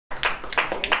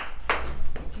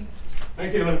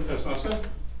Thank you, Hello Toastmaster.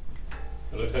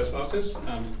 Hello Toastmasters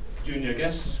and junior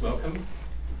guests, welcome.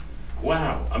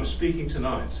 Wow, I'm speaking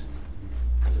tonight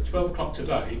because at 12 o'clock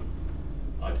today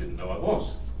I didn't know I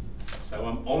was. So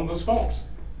I'm on the spot.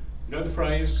 You know the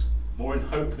phrase, more in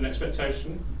hope than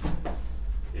expectation?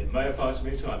 It may apply to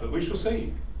me tonight, but we shall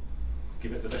see.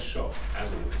 Give it the best shot,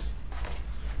 as always.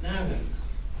 Now then,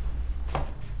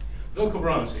 vocal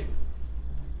variety.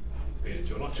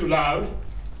 You're not too loud,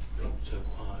 you're not so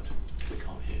quiet, we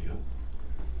can't hear you.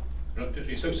 You're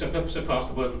not so fast,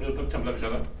 the words will tumble over each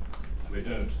other, and we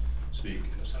don't speak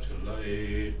in such a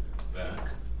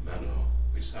laid-back manner.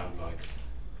 We sound like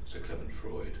Sir Clement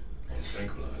Freud on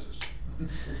tranquilizers.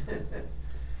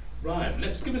 Right,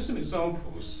 let's give us some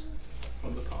examples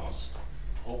from the past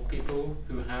of people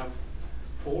who have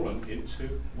fallen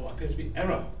into what appears to be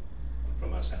error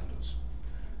from our standards.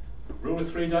 Rule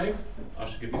of 3, Dave. I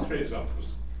should give you 3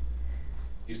 examples.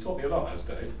 He's taught me a lot, has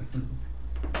Dave.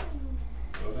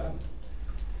 Well done.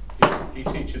 He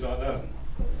teaches, I learn.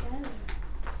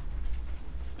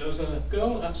 There was a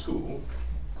girl at school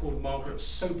called Margaret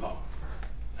Soper,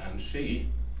 and she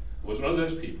was one of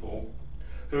those people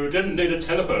who didn't need a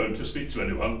telephone to speak to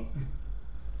anyone.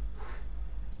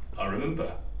 I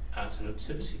remember at a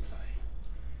nativity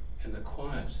play, in the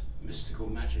quiet, mystical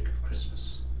magic of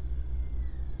Christmas,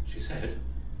 she said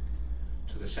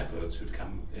to the shepherds who'd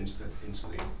come into the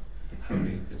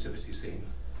holy nativity scene,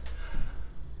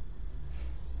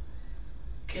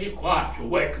 "Keep quiet, you'll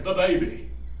wake the baby.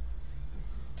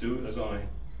 Do as I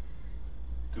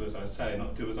say,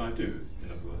 not do as I do,"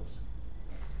 in other words.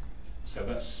 So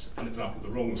that's an example of the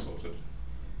wrong sort of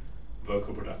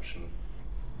vocal production.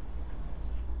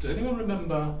 Does anyone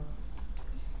remember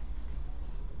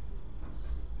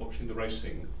watching the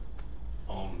racing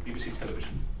on BBC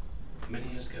television many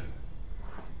years ago?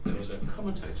 There was a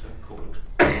commentator called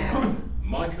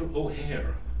Michael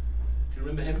O'Hare. Do you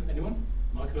remember him? Anyone?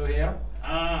 Michael O'Hare?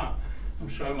 Ah, I'm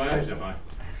showing my age, am I?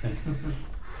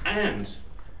 And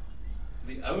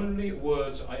the only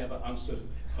words I ever understood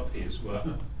of his were,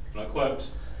 and I quote,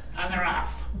 "and they're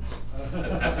off,"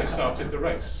 as they started the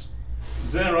race.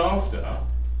 Thereafter,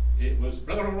 it was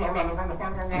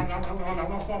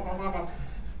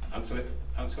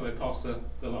until they passed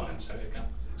the line, so it got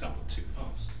example too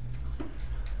fast.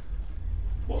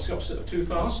 What's the opposite of too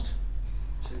fast?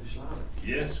 Too slow.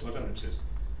 Yes, well done, Richard.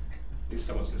 At least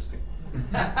someone's listening.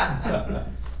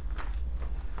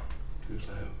 Too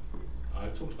slow. I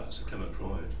talked about Sir Clement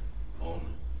Freud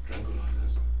on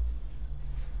tranquilizers.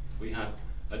 We had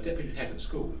a deputy head at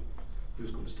school who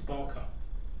was called Mr. Barker.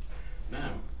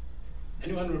 Now,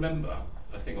 anyone remember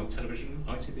a thing on television,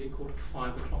 ITV, called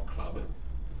 5 O'Clock Club?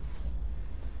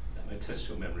 That may test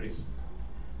your memories.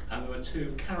 And there were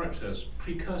 2 characters,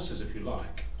 precursors if you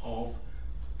like, of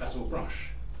Basil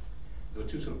Brush. There were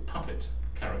 2 sort of puppet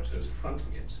characters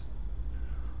fronting it.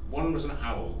 One was an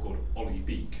owl called Ollie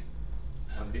Beak,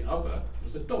 and the other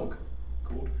was a dog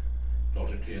called,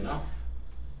 logically enough,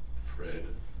 Fred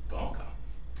Barker.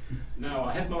 Now,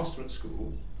 our headmaster at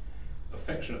school,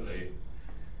 affectionately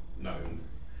known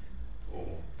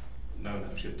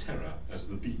actually of terror as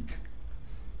the Beak,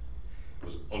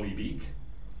 was Ollie Beak,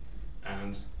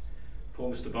 and poor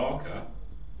Mr. Barker,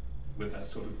 with that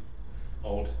sort of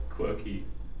odd, quirky,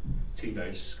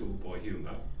 teenage schoolboy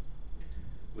humour,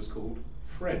 was called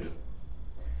Fred.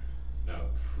 Now,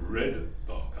 Fred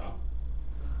Barker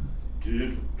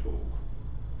did talk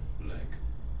like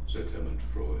Sir Clement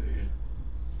Freud.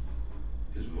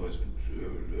 His voice went so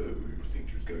low, you'd think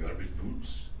he was going out of his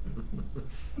boots.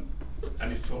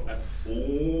 And he talked that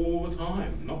all the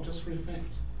time, not just for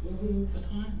effect, all the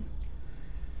time.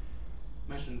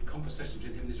 Imagine conversations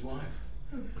between him and his wife.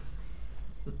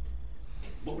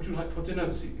 "What would you like for dinner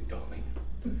this evening, darling?"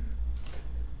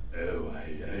 "Oh,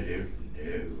 I don't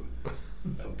know.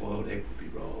 A boiled egg would be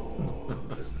raw,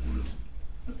 isn't it?"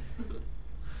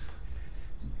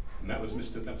 And that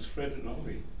was Fred and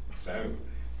Ollie. So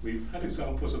we've had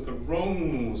examples of the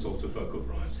wrong sort of vocal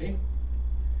variety.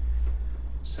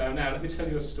 So now let me tell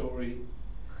you a story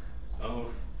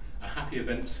of a happy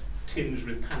event tinged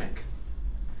with panic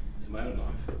in my own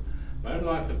life. My own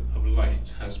life of late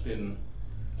has been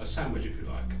a sandwich, if you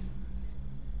like.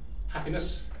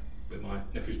 Happiness with my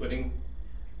nephew's wedding,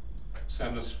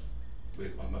 sadness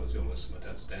with my mother's illness and my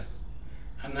dad's death,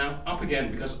 and now up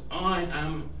again because I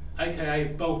am,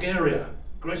 aka Bulgaria,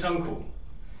 great uncle,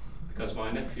 because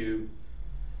my nephew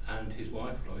and his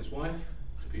wife, or his wife,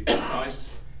 to be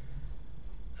precise,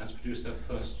 has produced their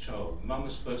first child,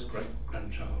 mum's first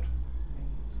great-grandchild.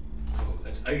 Oh,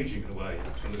 that's aging in a way.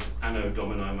 It's one of those anno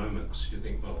domini moments. You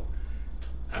think, well,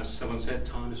 as someone said,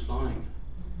 time is flying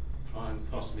flying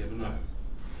faster than you ever know.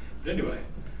 But anyway,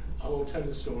 I will tell you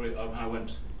the story of how I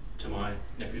went to my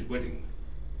nephew's wedding.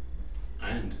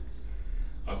 And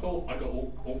I thought I got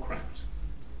all cracked.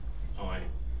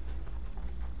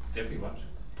 Everything right,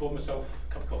 poured myself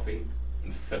a cup of coffee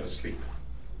and fell asleep,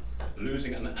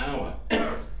 losing an hour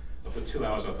of the 2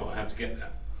 hours I thought I had to get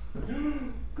there.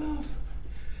 God.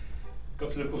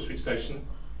 Got to Liverpool Street Station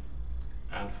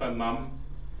and phoned Mum,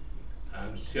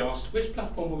 and she asked, which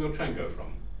platform will your train go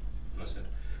from? And I said,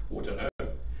 oh, I don't know.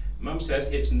 Mum says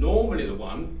it's normally the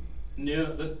one near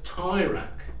the tie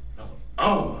rack. I thought,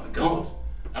 oh my God,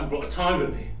 I haven't brought a tie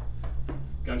with me.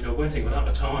 Going to a wedding without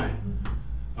a tie.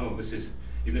 Oh, this is,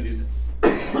 even these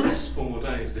formal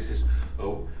days, this is,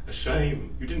 oh, a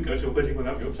shame. You didn't go to a wedding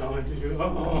without your tie, did you?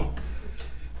 Oh.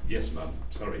 Yes, Mum,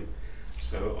 sorry.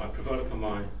 So I provided for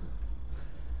my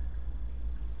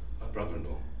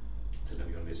brother-in-law to let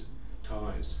me on his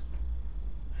ties.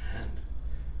 And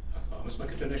I thought I must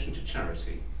make a donation to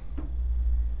charity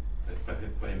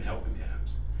for him helping me out.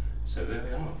 So there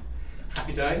we are.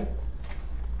 Happy day.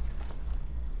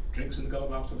 Drinks in the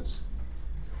garden afterwards.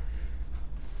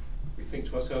 We think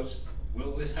to ourselves,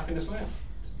 will this happiness last?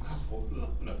 Last or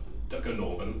no, don't go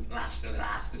northern. Last, it's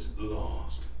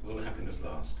last. Will the happiness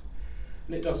last?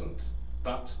 And it doesn't.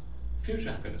 But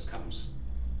future happiness comes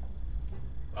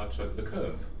out of the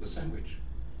curve, the sandwich.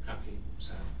 Happy,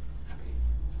 sad, happy.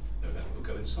 No doubt it will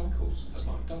go in cycles, as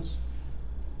life does.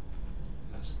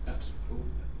 That will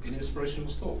be an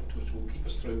inspirational thought, which will keep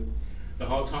us through the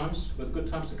hard times with the good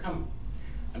times to come.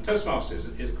 And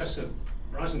Toastmasters is a question of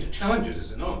rising to challenges,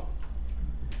 is it not?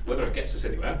 Whether it gets us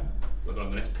anywhere, whether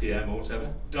I'm the next PM or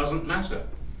whatever, doesn't matter.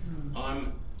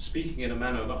 I'm speaking in a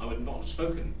manner that I would not have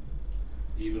spoken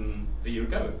even a year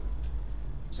ago.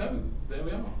 So, there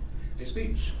we are. A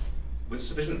speech with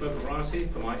sufficient vocal variety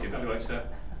for my evaluator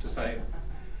to say,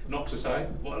 not to say,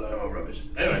 what a load of rubbish.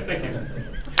 Anyway, thank you.